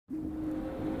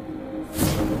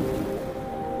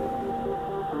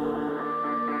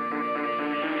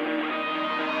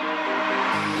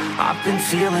I've been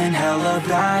feeling hella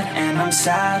bad and I'm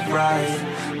sad,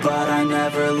 right? But I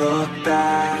never look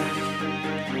back.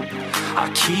 I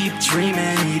keep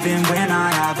dreaming even when I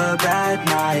have a bad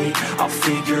night. I'll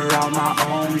figure out my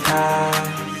own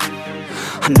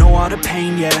path. I know all the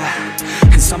pain, yeah,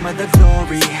 and some of the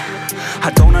glory.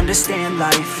 I don't understand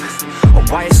life, or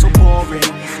why it's so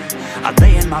boring. I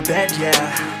lay in my bed, yeah,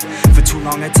 for too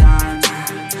long at times.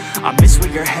 I miss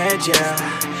where your head,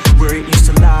 yeah, where it used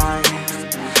to lie.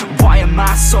 Why am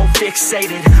I so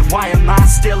fixated? Why am I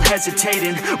still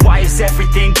hesitating? Why is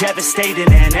everything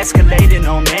devastating and escalating?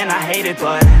 Oh man, I hate it,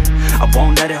 but I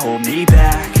won't let it hold me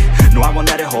back. No, I won't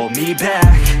let it hold me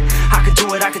back. I could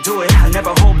do it, I could do it. I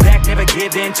never hold back, never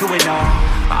give in to it, no.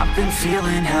 I've been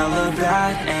feeling hella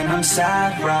bad and I'm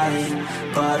sad, right?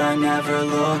 But I never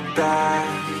look back.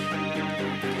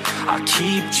 I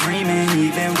keep dreaming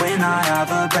even when I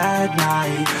have a bad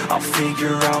night. I'll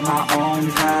figure out my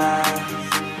own path.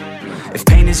 If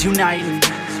pain is uniting,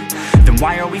 then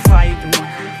why are we fighting?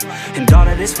 And all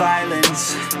of this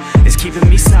violence is keeping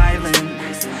me silent.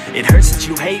 It hurts that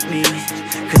you hate me,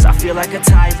 cause I feel like a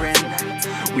tyrant.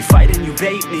 We fight and you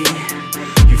bait me,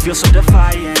 you feel so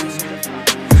defiant.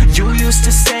 You used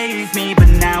to save me, but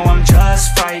now I'm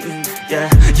just fighting,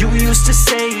 yeah. You used to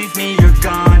save me, you're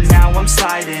gone, now I'm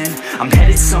sliding. I'm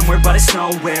headed somewhere, but it's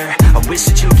nowhere. I wish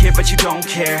that you cared, but you don't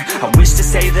care. I wish to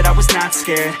say that I was not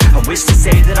scared. I wish to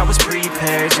say that I was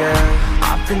prepared, yeah.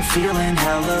 I've been feeling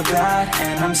hella bad,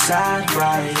 and I'm sad,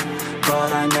 right?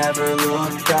 But I never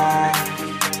look back.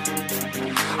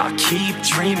 I keep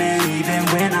dreaming even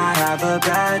when I have a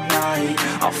bad night.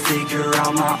 I'll figure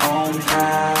out my own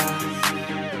path.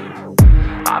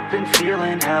 I've been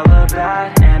feeling hella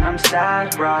bad and I'm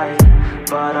sad, right?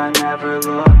 But I never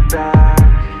look back.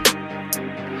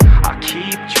 I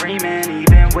keep dreaming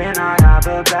even when I have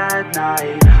a bad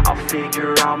night. I'll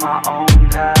figure out my own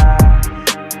path.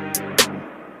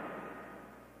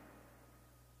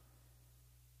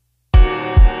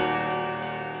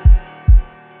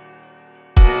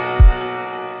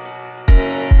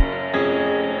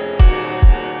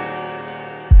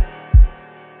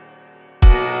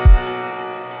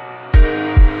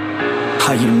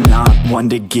 I am not one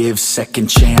to give second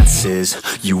chances.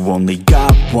 You only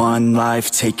got one life,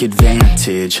 take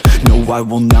advantage. No, I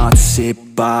will not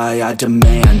sit by, I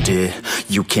demand it.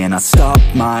 You cannot stop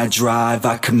my drive,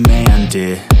 I command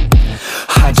it.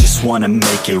 I just wanna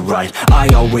make it right. I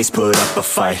always put up a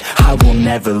fight. I will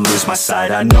never lose my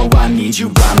sight. I know I need you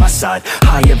by my side.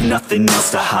 I have nothing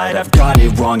else to hide. I've got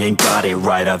it wrong and got it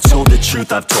right. I've told the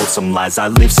truth, I've told some lies. I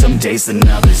live some days and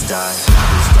others die.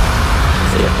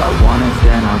 If I want it,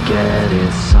 then I'll get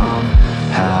it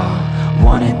somehow.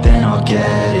 Want it, then I'll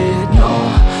get it, no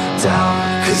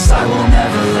doubt. Cause I will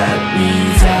never let me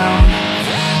down.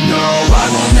 No, I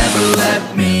will never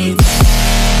let me down.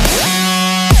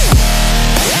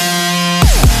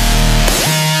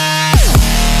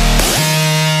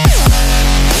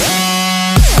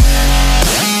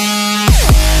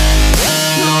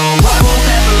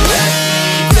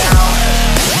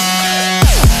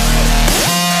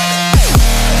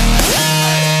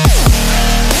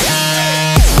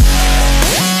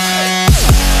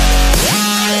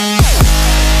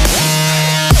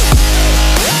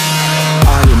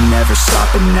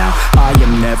 Stopping now, I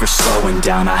am never slowing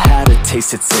down. I had a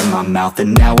taste, it's in my mouth,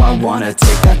 and now I wanna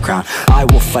take that crown. I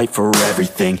will fight for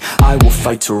everything, I will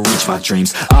fight to reach my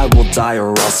dreams. I will die or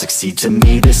I'll succeed, to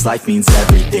me this life means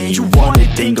everything. You want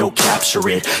it, then go capture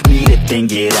it. Need it, then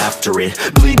get after it.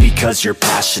 Bleed because you're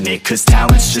passionate, cause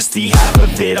talent's just the half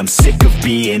of it. I'm sick of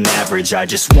being average, I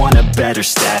just want a better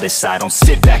status. I don't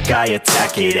sit back, I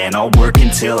attack it, and I'll work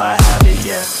until I have it,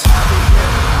 yeah.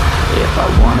 If I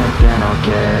want it, then I'll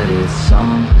get it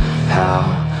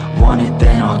somehow. Want it,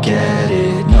 then I'll get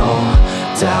it, no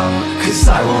doubt. Cause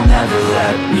I will never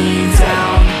let me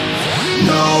down.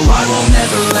 No, I will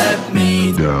never let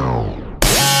me down.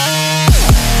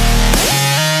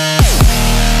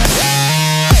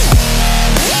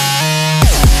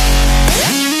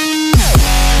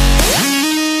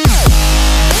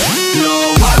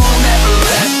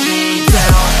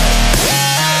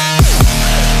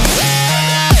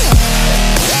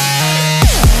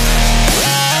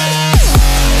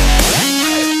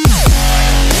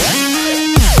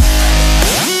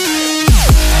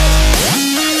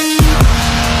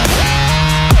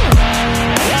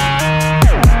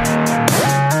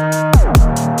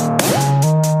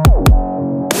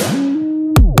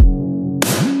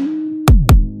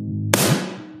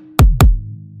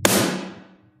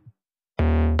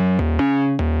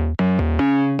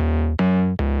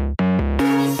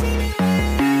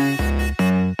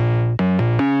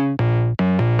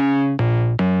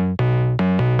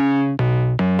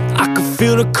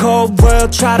 feel the cold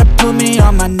world try to put me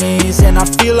on my knees, and I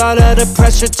feel all of the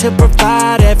pressure to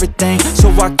provide everything. So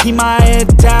I keep my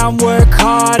head down, work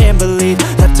hard and believe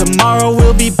that tomorrow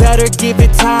will be better. Give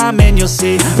it time and you'll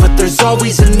see. But there's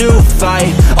always a new fight,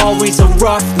 always a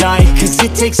rough night, cause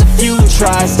it takes a few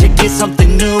tries to get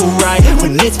something new right.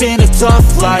 When it's been a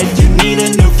tough life, you need a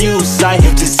new view sight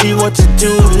to see what to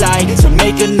do, like to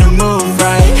make a new move,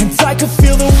 right? And I could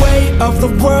feel the weight of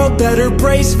the world, better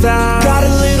brace fast. Got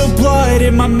a little blood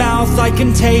in my mouth, I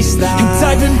can taste that. And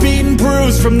I've been beaten,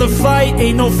 bruised from the fight,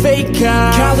 ain't no fake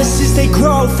out. Calluses, they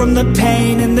grow from the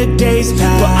pain in the days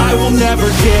past. But I will never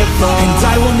give up, and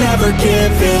I will never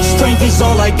give in. Strength is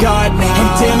all I got now,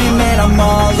 and damn it, man, I'm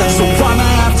all in. So I'ma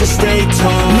have to stay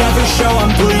tall, never show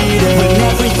I'm bleeding. When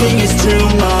everything is too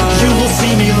much, you will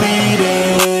see me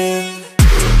leading.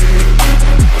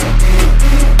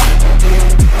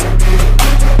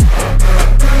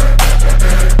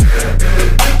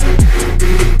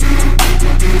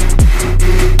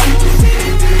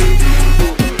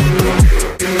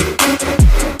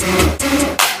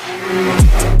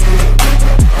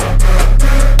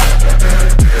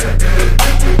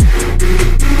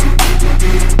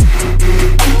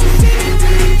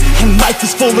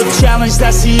 Full of challenge,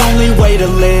 that's the only way to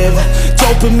live.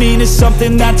 Dopamine is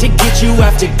something that to get you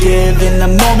have to give. In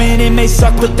the moment it may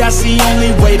suck, but that's the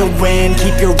only way to win.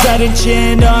 Keep your head and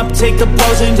chin up, take the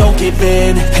blows and don't give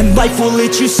in. And life will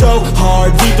hit you so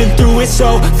hard, we've been through it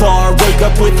so far. Wake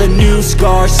up with a new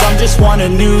scar, some just want a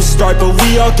new start. But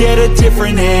we all get a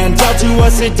different hand, dealt to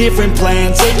us a different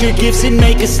plan. Take your gifts and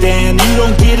make a stand, you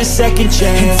don't get a second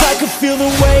chance. And I could feel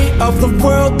the weight of the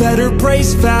world, better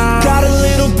brace fast. Got a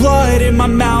little blood in my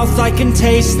mouth, I can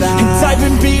taste that. And I've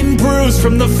been beaten, bruised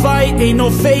from the fight, ain't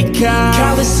no fake out.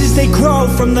 Calluses, they grow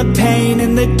from the pain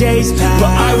in the days past.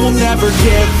 But I will never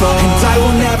give up, and I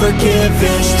will never give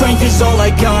in. Strength is all I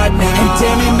got now, and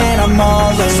damn it, man, I'm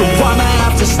all in. So I'ma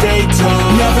have to stay tall,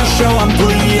 never show I'm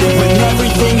bleeding. When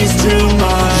everything is too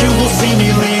much, you will see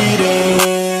me leading.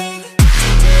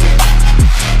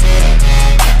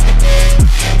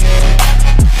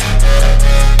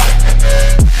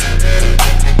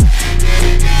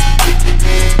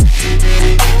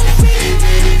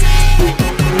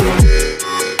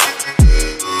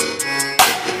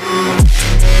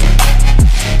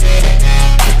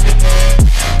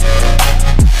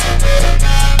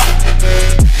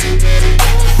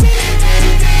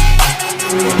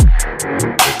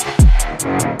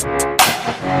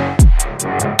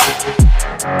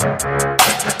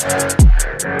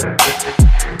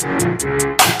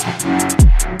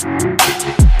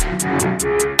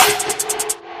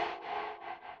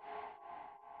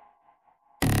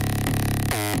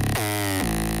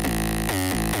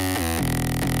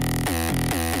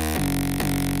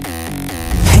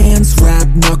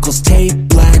 Wrapped, knuckles taped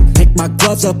black, pick my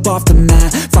gloves up off the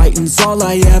mat. Fighting's all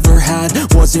I ever had,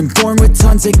 wasn't born with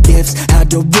tons of gifts.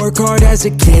 Had to work hard as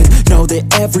a kid, know that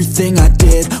everything I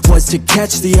did was to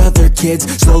catch the other kids.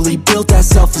 Slowly built that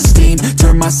self-esteem,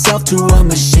 turned myself to a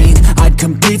machine. I'd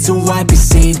compete so I'd be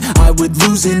seen, I would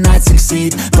lose and I'd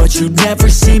succeed. But you'd never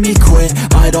see me quit,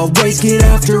 I'd always get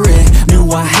after it.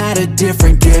 Knew I had a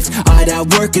different gift, I'd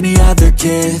outwork any other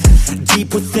kid.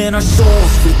 Deep within our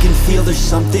souls, we can feel there's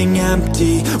something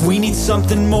empty. We need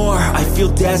something more, I feel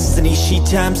destiny, she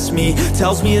tempts me.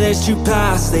 Tells me there's two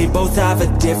paths, they both have a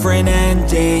different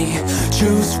ending.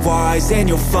 Choose wise and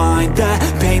you'll find that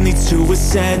pain leads to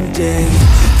ascending.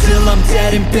 Till I'm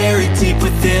dead and buried deep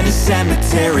within a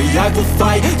cemetery, I will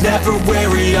fight, never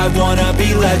weary, I wanna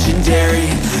be legendary.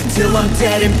 Till I'm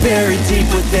dead and buried deep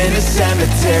within a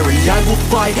cemetery, I will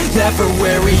fight, never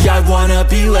weary, I wanna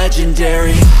be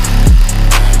legendary.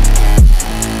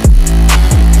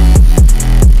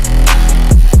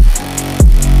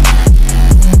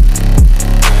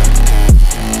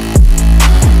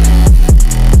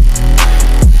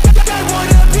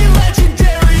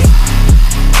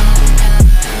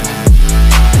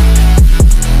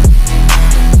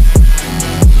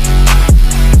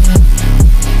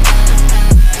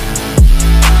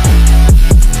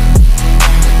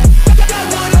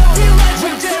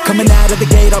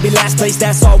 I'll be last place,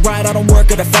 that's alright, I don't work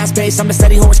at a fast pace. I'm a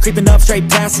steady horse creeping up, straight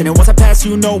passing. And once I pass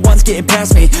you, no one's getting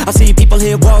past me. I've seen people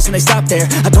hit walls and they stop there.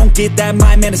 I don't get that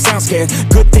mind, man, it sounds scared.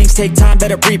 Good things take time,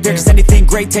 better prepare, cause anything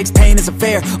great takes pain, it's a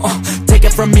fair. Take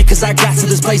take it from me, cause I got to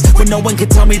this place where no one can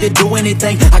tell me to do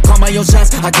anything. I call my own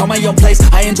shots, I call my own place.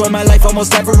 I enjoy my life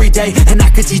almost every day, and I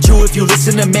could teach you if you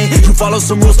listen to me. You follow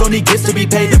some rules, don't need gifts to be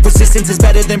paid. Persistence is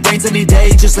better than brains any day.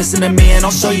 Just listen to me and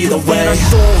I'll show you the way. Within our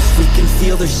souls, we can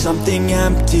feel there's something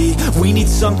empty. We need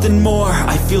something more.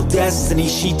 I feel destiny,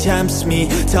 she tempts me,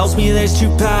 tells me there's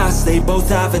two paths, they both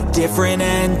have a different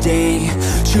ending.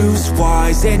 Choose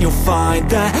wise and you'll find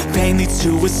that pain leads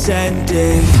to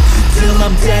ascending. Till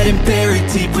I'm dead and buried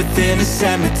deep within a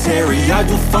cemetery, I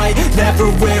will fight, never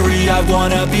weary, I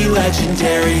wanna be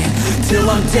legendary. Till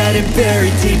I'm dead and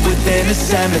buried deep within a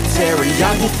cemetery,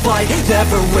 I will fight,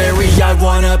 never weary, I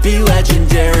wanna be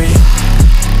legendary.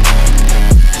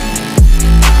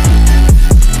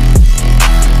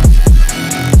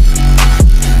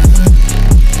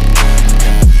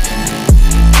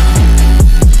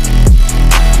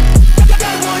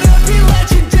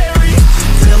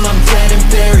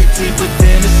 Deep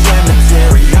within a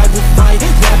cemetery, I will fight,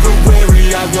 never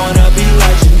weary, I wanna be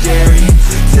legendary.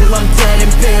 Till I'm dead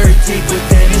and buried deep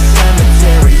within a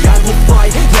cemetery, I will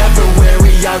fight, never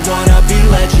weary, I wanna be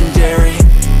legendary. I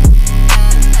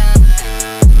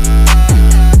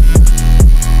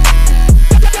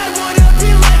wanna be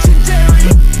legendary.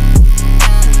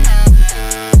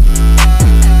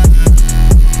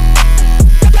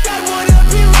 I wanna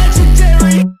be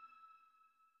legendary.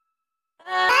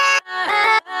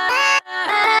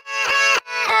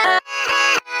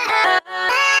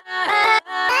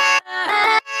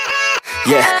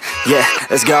 Yeah,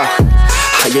 let's go.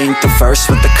 I ain't the first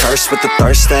with the curse, with the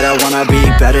thirst that I wanna be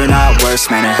better, not worse,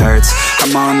 man it hurts.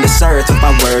 I'm on this earth with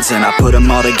my words and I put them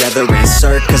all together,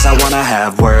 insert, cause I wanna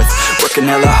have worth. Working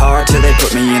hella hard till they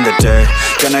put me in the dirt.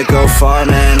 Gonna go far,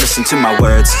 man, listen to my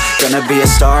words. Gonna be a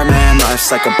star, man,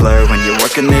 life's like a blur. When you're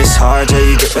working this hard, yeah,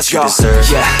 you get what you deserve.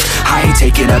 Yeah, I ain't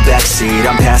taking a backseat,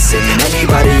 I'm passing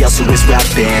anybody else who is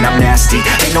rapping. I'm nasty,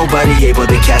 ain't nobody able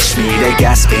to catch me. They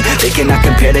gasping, they cannot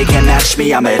compare, they can't match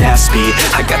me. I'm at half speed,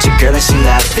 I got your girl and she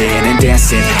laughing and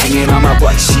dancing, hanging on my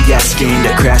butt, she asking to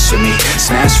crash with me,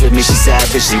 smash with me, she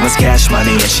savage, she wants cash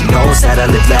money, and she knows that I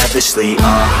live lavishly.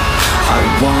 I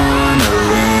wanna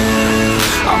live,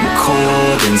 I'm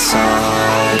cold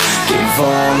inside, give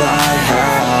all I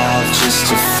have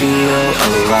just to feel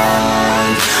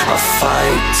alive. I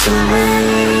fight to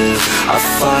live, I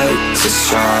fight to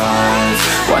strive,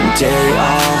 one day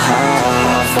I'll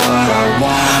have what I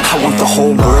want. I want the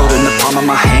whole world in the palm of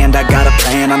my hand, I got a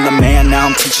plan, I'm the man, now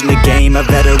I'm teaching the game, a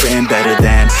veteran, better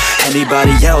than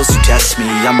anybody else who tests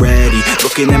me. I'm ready,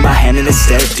 looking at my hand and it's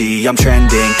steady. I'm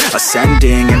trending,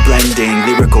 ascending and blending,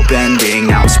 lyrical bending.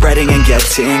 Now I'm spreading and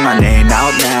getting my name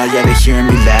out now, yeah, they hearing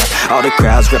me laugh. All the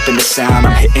crowds repping the sound,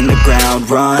 I'm hitting the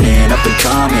ground, running, up and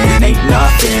coming, ain't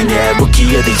nothing, yeah,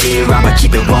 rookie of the year, I'ma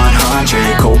keep it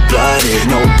 100,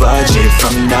 cold-blooded, no budget,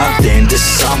 from nothing to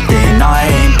something, I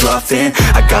ain't bluffing,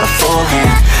 I got a full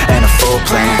hand and a full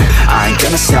plan, I ain't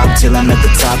gonna stop till I'm at the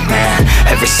top, man,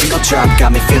 every single drop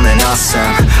got me feeling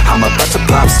awesome, I'm about to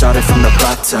pop, started from the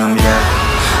bottom, yeah,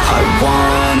 I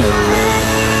wanna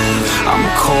live, I'm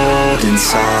cold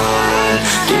inside,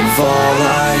 give all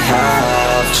I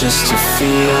have just to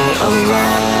feel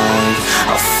alive,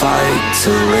 I fight to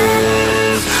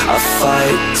live, I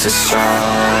fight to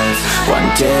strive, one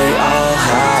day I'll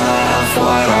have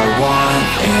what I want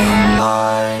in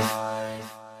life.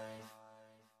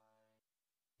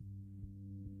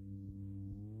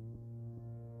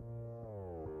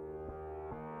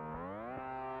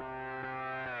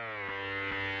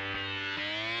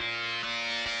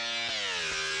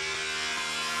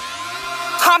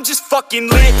 I'm just fucking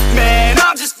lit, man,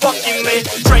 I'm just fucking lit.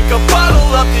 Drink a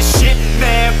bottle of this shit,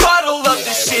 man, bottle of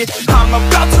this shit. I'm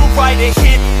about to write a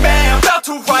hit, man, about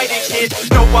to write a hit.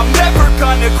 No, I'm never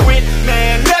gonna quit,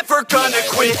 man, never gonna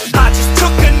quit. I just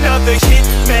took another hit,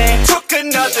 man, took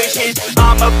another hit.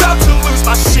 I'm about to lose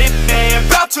my shit, man,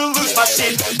 about to lose my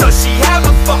shit. Does she have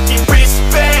a fucking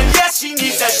wristband? Yeah, she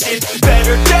needs that shit.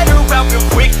 Better get her out real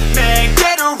quick, man,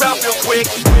 get her out real quick.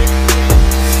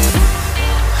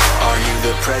 Are you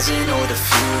the present or the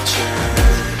future?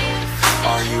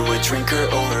 Are you a drinker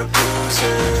or a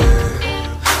boozer?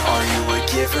 Are you a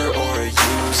giver or a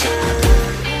user?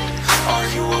 Are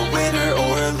you a winner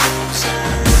or a loser?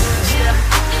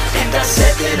 Yeah. And I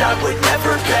said that I would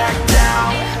never back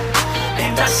down.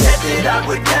 And I said that I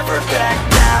would never back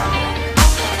down.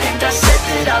 And I said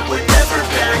that I would never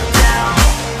back down.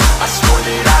 I swore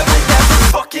that I would never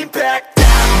fucking back down.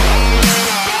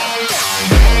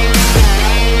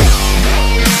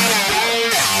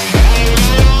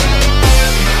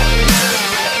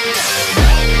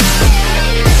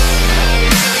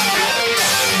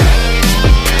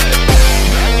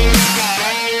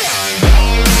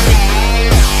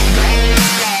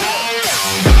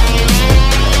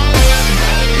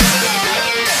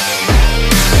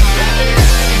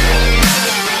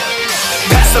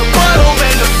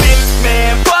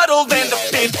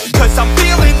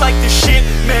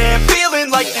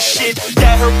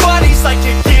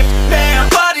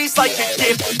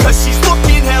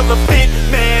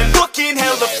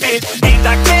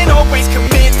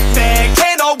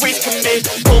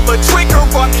 a drinker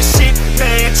on this shit,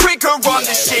 man, drinker on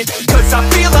this shit. Cause I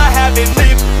feel I haven't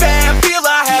lived, man, feel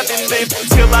I haven't lived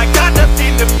till I got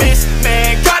nothing to miss,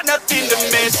 man, got nothing to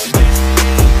miss.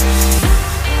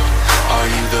 Are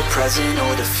you the present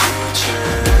or the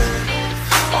future?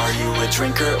 Are you a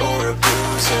drinker or a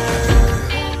boozer?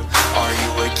 Are you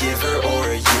a giver or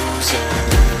a user?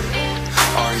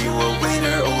 Are you a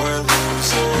winner or a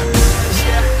loser?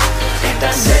 Yeah. And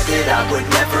I said that I would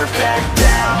never back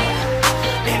down.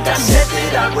 And I said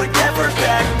that I would never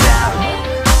back down.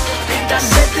 And I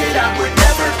said that I would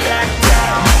never back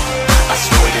down. I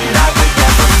swore that I would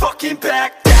never fucking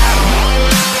back down.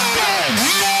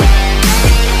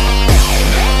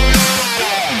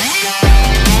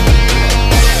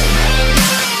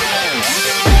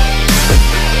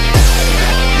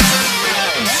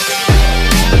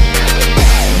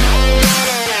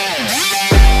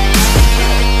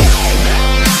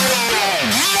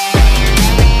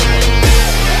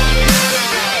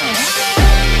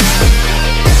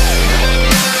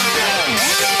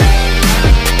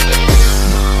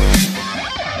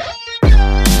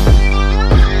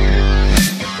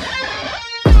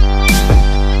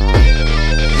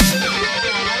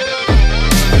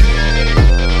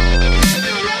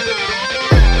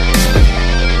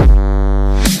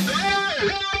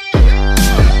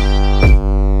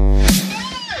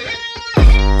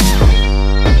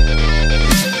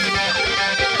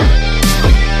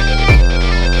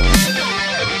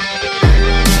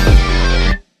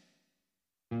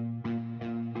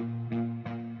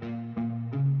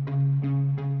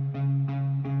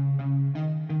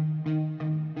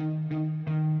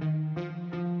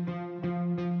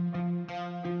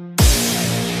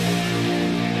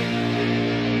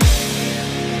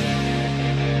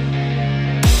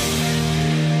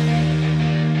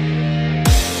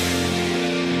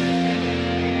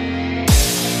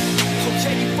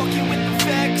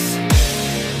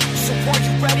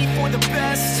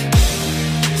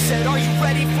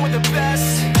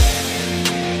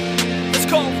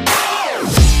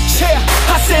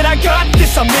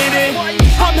 I'm in it.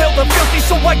 I'm hella filthy,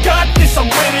 so I got this, I'm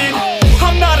winning.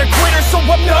 I'm not a quitter, so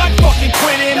I'm not fucking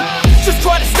quitting. Just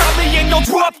try to stop me and you'll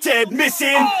drop dead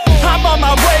missing. I'm on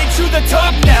my way to the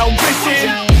top now, listen.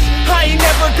 I ain't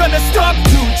never gonna stop,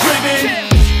 too driven.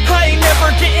 I ain't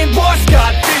never getting lost,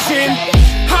 got vision.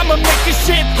 I'ma make this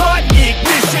shit hot,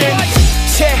 ignition.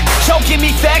 Yeah, yo, give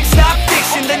me facts, not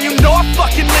fiction. Then you know I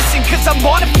fucking listen, cause I'm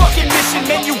on a fucking mission.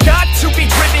 Man, you got to be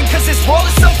driven, cause this world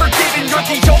is unforgiving. You're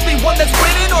the only one that's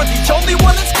winning, or the only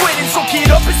one that's quitting. So get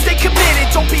up and stay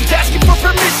committed, don't be asking for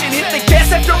permission. Hit the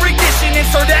gas after ignition and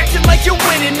start acting like you're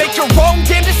winning. Make your own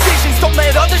damn decisions, don't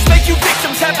let others make you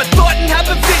victims. Have a thought and have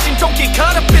a vision, don't get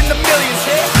caught up in the millions.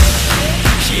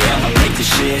 Yeah, I'ma make this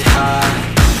shit hot.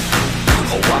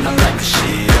 Oh, I'ma light the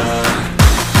shit up.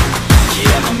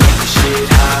 Yeah, I'ma make this shit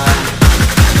hot.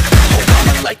 Oh,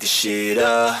 I'ma light this shit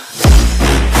up.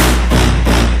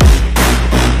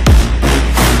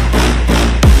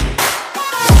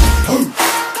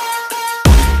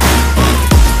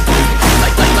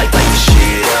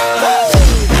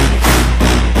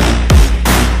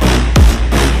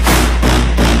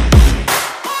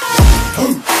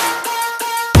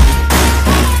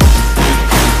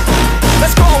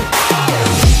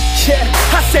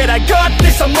 I got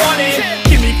this, I'm on it.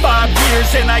 Give me 5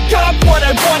 years and I got what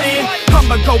I wanted.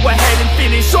 I'ma go ahead and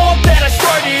finish all that I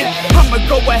started. I'ma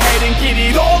go ahead and get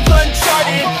it all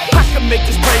uncharted. I can make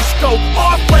this place go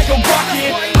off like a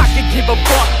rocket. I can give a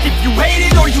fuck if you hate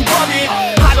it or you love it.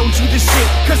 I don't do this shit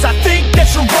cause I think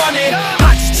that you're on it.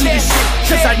 I just do this shit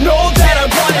cause I know that I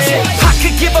want it. I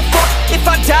could give a fuck if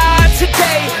I died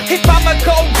today. If I'ma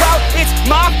go out, it's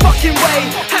my fucking way.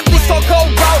 At least I'll go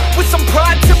out with some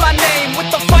pride to my name.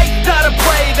 With the fight, not a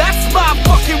play, that's my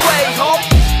fucking way, home.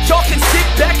 Y'all can sit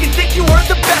back and think you heard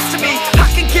the best of me. I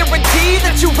can guarantee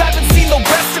that you haven't seen the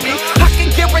rest of me. I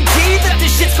can guarantee that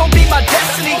this shit's gonna be my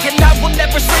destiny. And I will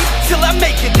never sleep till I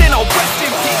make it, then I'll rest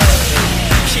in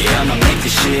peace. Yeah, I'ma make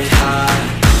this shit hot.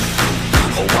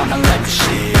 Oh, I'ma light this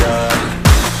shit up.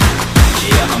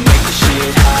 Yeah, I'ma make this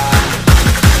shit hot.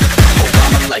 Oh,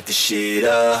 I'ma light this shit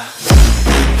up.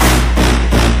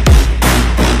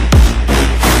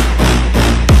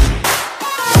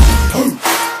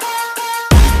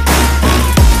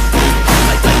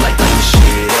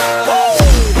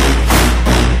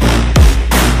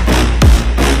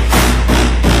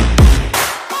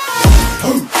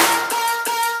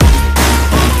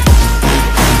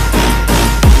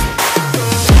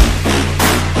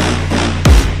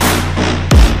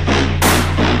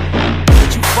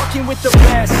 With the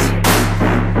best,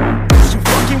 you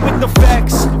fucking with the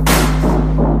facts.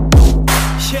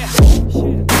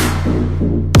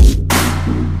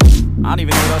 don't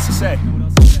even know what else to say.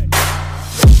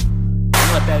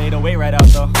 Let that 808 right out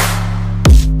though.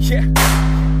 Yeah.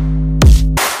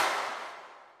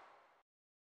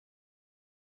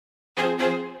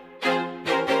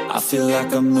 I feel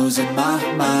like I'm losing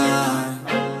my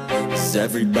mind. Is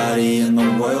everybody in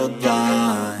the world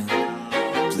blind?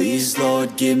 Please,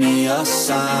 Lord, give me a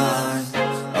sign,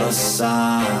 a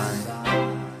sign.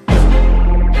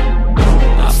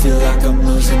 I feel like I'm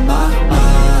losing my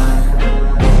mind.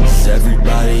 Is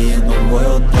everybody in the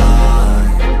world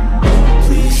blind?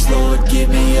 Please, Lord, give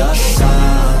me a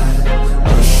sign,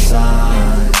 a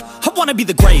sign. I wanna be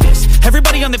the greatest.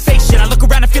 Everybody on the fake shit. I look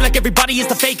around and feel like everybody is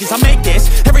the fakest. I make this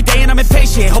every day and I'm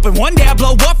impatient, hoping one day I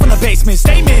blow up from the basement.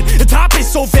 Statement, the top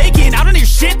is so vacant. I don't hear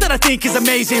shit that I think is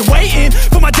amazing. Waiting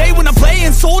for my day when I'm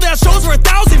playing sold out shows for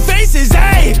 1,000 faces.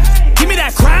 Hey, give me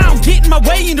that crown, get in my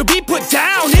way and to be put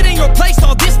down. It ain't your place,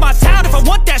 all this my town. If I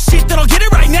want that shit, then I'll get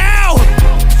it right now.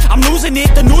 I'm losing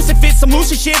it, the noose it fits, some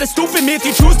losing shit, a stupid myth.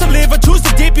 You choose to live or choose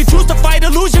to dip, you choose to fight or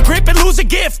lose your grip and lose a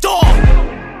gift.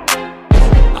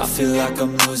 I feel like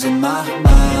I'm losing my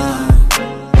mind.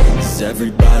 Is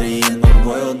everybody in the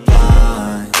world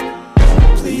blind?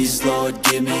 Please, Lord,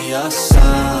 give me a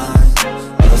sign,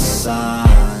 a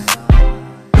sign.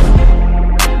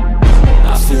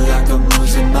 I feel like I'm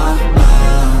losing my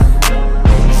mind.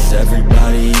 Is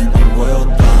everybody in the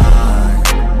world blind?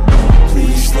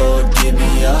 Please, Lord, give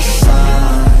me a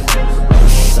sign, a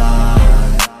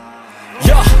sign.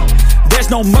 Yeah. There's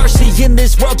no mercy in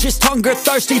this world, just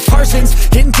hunger-thirsty persons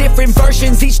in different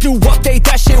versions. Each new update,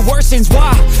 that shit worsens.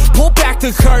 Why? Pull back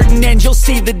the curtain and you'll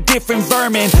see the different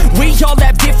vermin. We all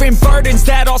have different burdens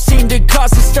that all seem to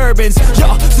cause disturbance.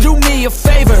 Yo, so do me a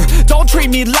favor, don't treat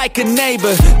me like a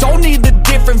neighbor. Don't need the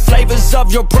different flavors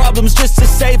of your problems just to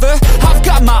savor. I've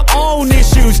got my own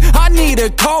issues, I need a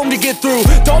comb to get through.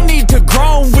 Don't need to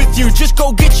groan with you, just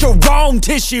go get your own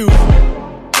tissue.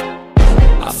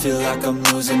 I feel like I'm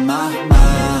losing my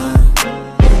mind.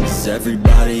 Is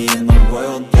everybody in the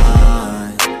world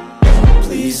blind?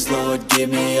 Please, Lord, give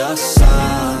me a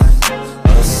sign,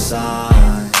 a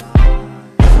sign.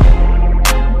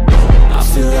 I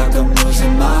feel like I'm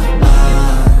losing my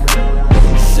mind.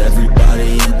 Is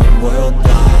everybody in the world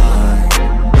blind?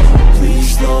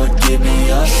 Please, Lord, give me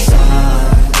a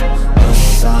sign, a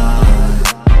sign.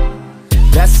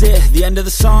 That's it, the end of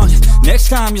the song. Next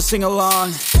time you'll sing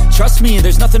along. Trust me,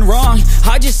 there's nothing wrong.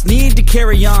 I just need to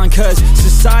carry on, cause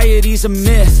society's a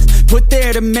myth put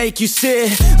there to make you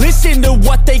sit. Listen to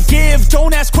what they give.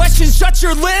 Don't ask questions, shut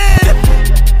your lid.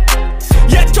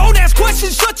 Yeah, don't ask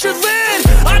questions, shut your lid.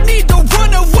 I need to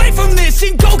run away from this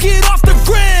and go get off the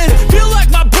grid. Feel like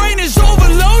my brain is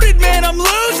overloaded, man, I'm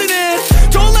losing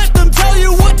it. Don't let them tell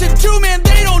you what to do, man,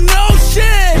 they don't know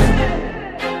shit.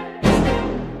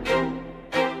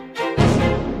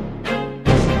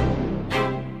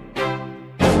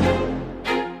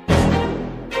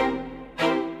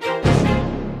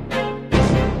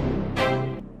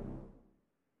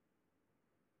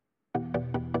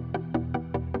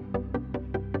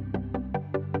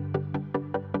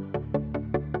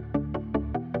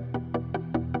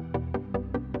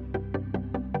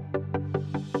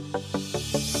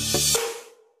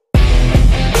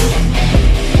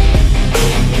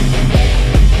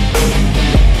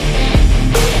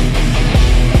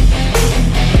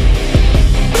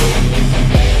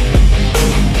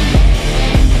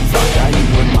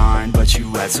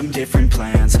 Some different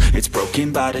plans, it's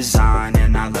broken by design,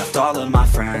 and I left all of my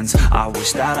friends. I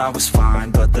wish that I was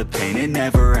fine, but the pain, it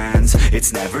never ends.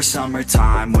 It's never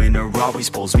summertime, winter always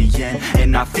pulls me in,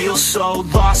 and I feel so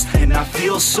lost, and I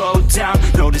feel so down.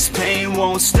 No, this pain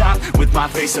won't stop, with my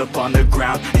face up on the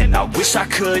ground, and I wish I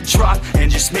could drop,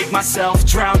 and just make myself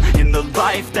drown, in the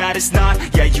life that is not.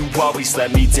 Yeah, you always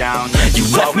let me down. You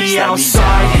left me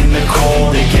outside in the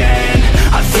cold again.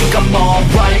 I think I'm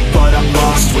alright, but I'm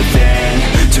lost within.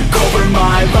 Took over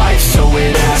my life, so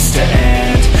it has to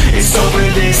end. It's over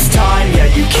this time, yeah,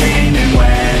 you came and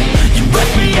went. You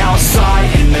left me outside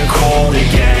in the cold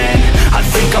again. I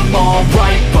think I'm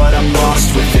alright, but I'm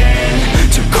lost within.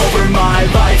 Took over my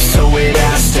life, so it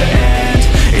has to end.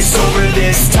 It's over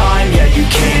this time, yeah, you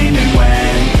came and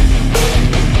went.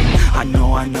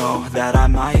 I know that I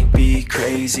might be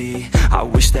crazy. I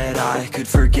wish that I could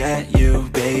forget you,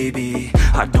 baby.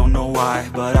 I don't know why,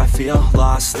 but I feel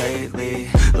lost lately.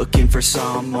 Looking for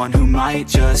someone who might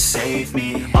just save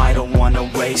me. I don't wanna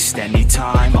waste any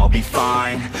time, I'll be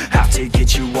fine. Have to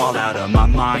get you all out of my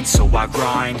mind, so I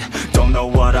grind. Don't know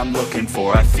what I'm looking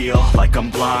for, I feel like I'm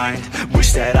blind.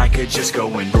 Wish that I could just go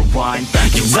and rewind.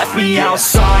 You left me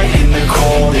outside in the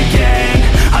cold again.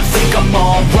 I think I'm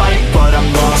alright, but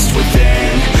I'm lost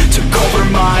within. Took over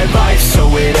my life,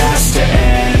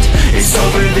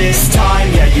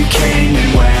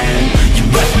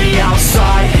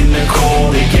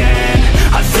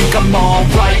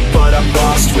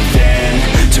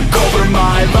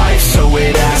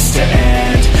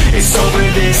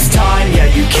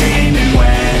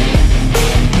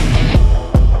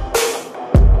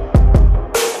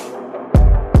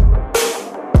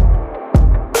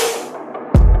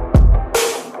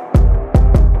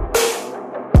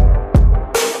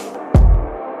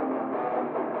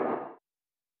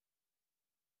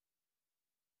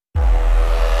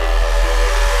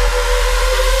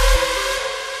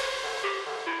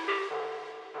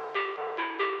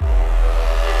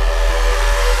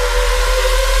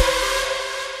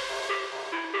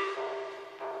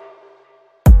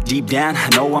 Deep down, I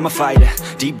know I'm a fighter.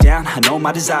 Deep down, I know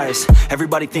my desires.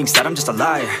 Everybody thinks that I'm just a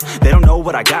liar. They don't know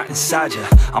what I got inside ya.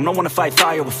 I'm the one to fight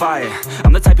fire with fire.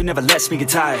 I'm the type who never lets me get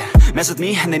tired. Mess with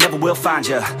me and they never will find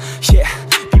ya. Yeah.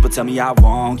 People tell me I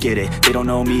won't get it. They don't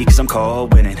know me cause I'm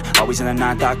cold winning. Always in the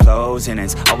ninth, I close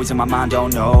innings. Always in my mind,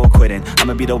 don't know quitting.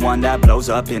 I'ma be the one that blows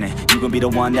up in it. You gon' be the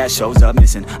one that shows up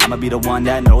missing. I'ma be the one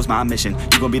that knows my mission.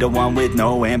 You gon' be the one with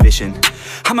no ambition.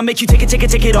 I'ma make you take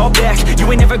it all back. You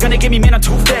ain't never gonna get me, man, I'm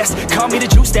too fast. Call me the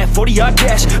juice, that 40-yard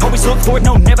dash. Always look forward,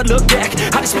 no, never look back.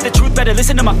 I just spit the truth, better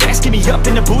listen to my facts. Get me up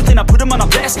in the booth and I put them on a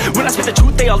blast. When I spit the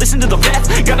truth, they all listen to the facts.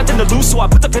 Got nothing to lose, so I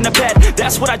put the pen to bed.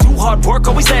 That's what I do, hard work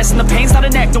always lasts. And the pain's not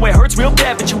an act, no, it hurts real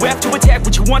bad. But you have to attack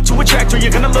what you want to attract, or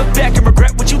you're gonna look back and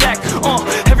regret what you lack.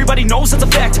 Everybody knows that's a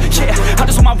fact. Yeah, I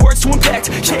just want my words to impact.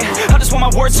 Yeah, I just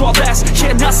want my words to all last.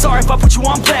 Yeah, not sorry if I put you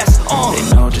on blast.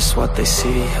 They know just what they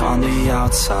see on the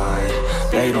outside.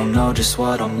 They don't know just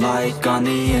what I'm like on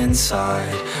the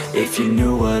inside. If you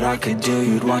knew what I could do,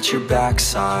 you'd watch your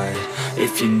backside.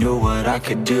 If you knew what I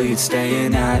could do, you'd stay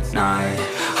in at night.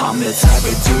 I'm the type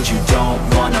of dude you don't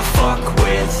wanna fuck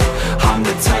with. I'm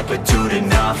the type of dude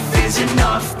enough is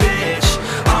enough, bitch.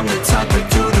 I'm the type of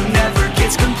dude who never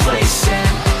gets complacent.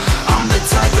 I'm the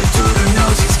type of dude who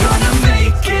knows he's gonna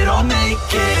make it, I'll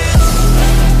make it.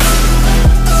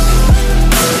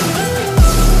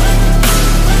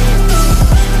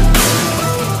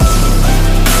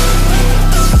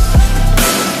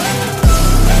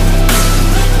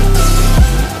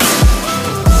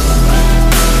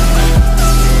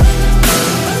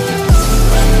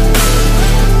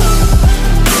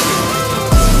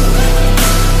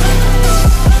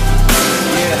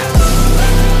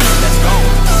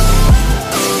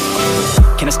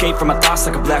 Escape from my thoughts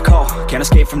like a black hole. Can't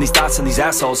escape from these thoughts and these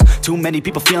assholes. Too many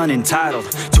people feeling entitled.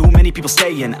 Too many people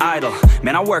staying idle.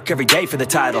 Man, I work every day for the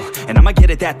title, and I'ma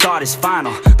get it, that thought is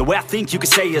final. The way I think you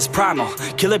could say is primal.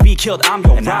 Kill or be killed, I'm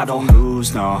your rival. And I don't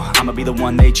lose, no. I'ma be the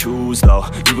one they choose, though.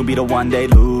 You gon' be the one they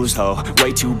lose, though.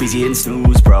 Way too busy and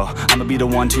snooze, bro. I'ma be the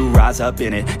one to rise up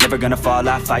in it. Never gonna fall,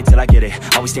 I fight till I get it.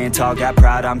 Always staying tall, got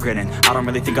pride, I'm grinning. I don't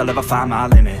really think I'll ever find my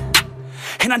limit.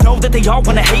 And I know that they all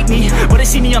wanna hate me, but they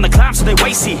see me on the climb, so they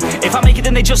wait, see. If I make it,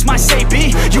 then they just might say,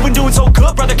 B, you been doing so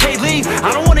good, brother K-Lee.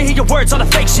 I don't wanna hear your words, all the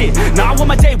fake shit. Nah, I want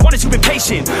my day one is you been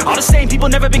patient. All the same people,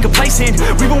 never been complacent.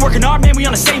 We been working hard, man, we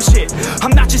on the same shit.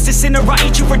 I'm not just a sinner, I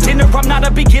eat you for dinner. I'm not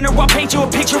a beginner, I'll paint you a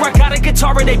picture. I got a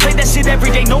guitar and they play that shit every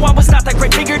day. No, I was not that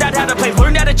great, figured out how to play.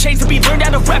 Learned how to change the beat, learned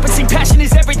how to rap and sing. Passion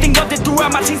is everything, loved it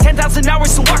throughout my teens. 10,000 hours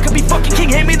so I could be fucking king.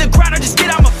 Hand me the ground or just get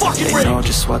out my fucking ring. They know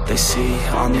just what they see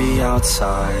on the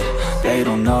outside. They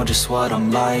don't know just what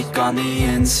I'm like on the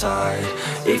inside.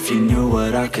 If you knew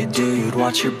what I could do, you'd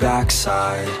watch your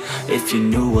backside. If you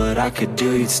knew what I could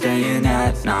do, you'd stay in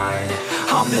at night.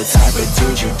 I'm the type of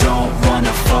dude you don't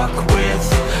wanna fuck with.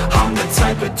 I'm the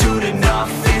type of dude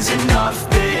enough is enough,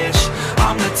 bitch.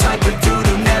 I'm the type of dude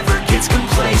who never gets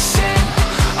complacent.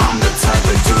 I'm the type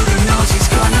of dude who knows he's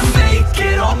gonna make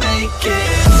it, I'll make it.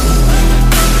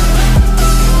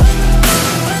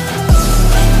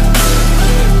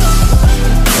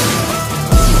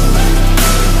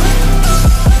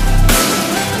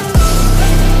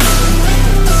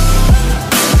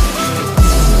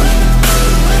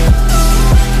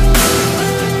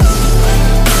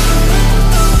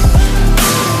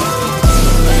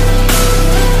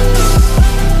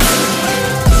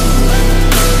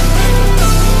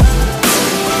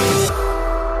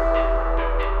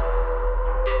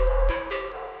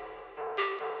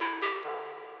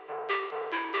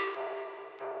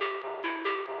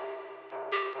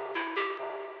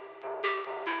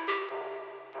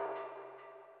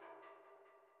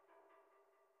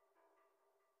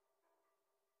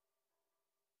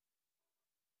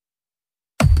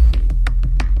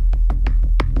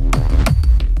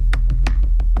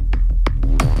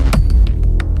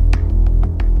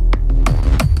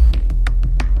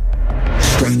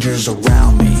 Strangers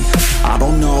around me, I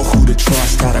don't know who to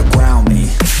trust, how to ground me.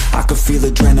 I can feel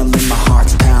adrenaline, my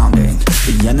heart's pounding.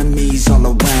 The enemies all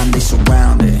around, they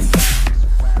surrounding.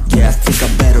 Yeah, I think I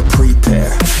better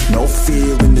prepare. No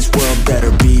fear in this world,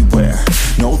 better beware.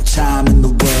 No time in the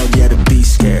world, yeah, to be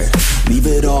scared. Leave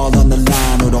it all on the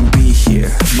line or don't be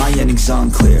here. My ending's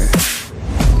unclear.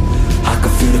 I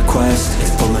can feel the quest,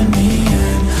 it's pulling me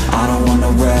in. I don't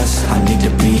wanna rest, I need to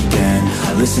begin.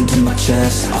 I listen to my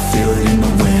chest, I feel it in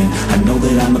the wind. I know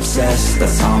that I'm obsessed,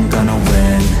 that's how I'm gonna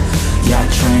win. Yeah, I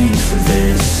trained for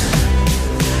this.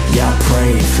 Yeah, I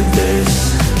prayed for this.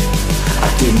 I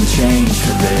didn't change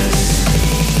for this.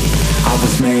 I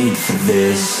was made for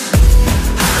this.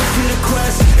 I can feel the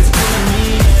quest, it's pulling me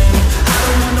in. I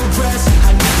don't want no rest,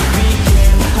 I need to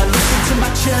begin. I listen to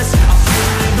my chest,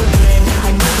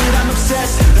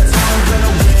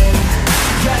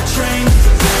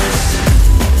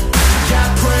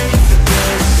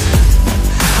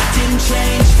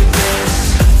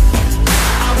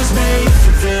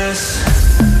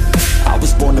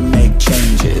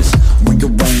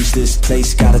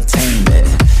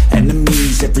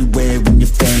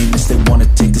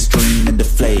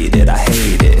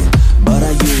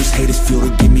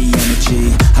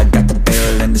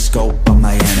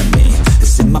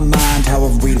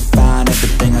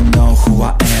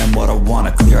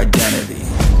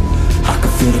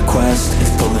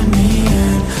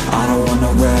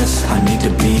 rest, I need to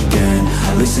begin.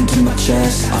 I listen to my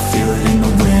chest, I feel it in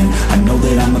the wind. I know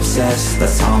that I'm obsessed,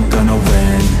 that's how I'm gonna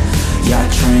win. Yeah, I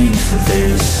trained for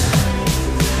this,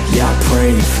 yeah, I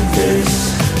prayed for this.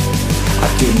 I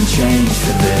didn't change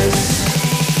for this,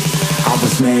 I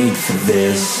was made for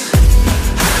this.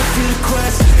 I feel the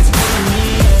quest, it's pulling me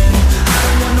in. I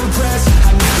don't want no rest,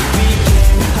 I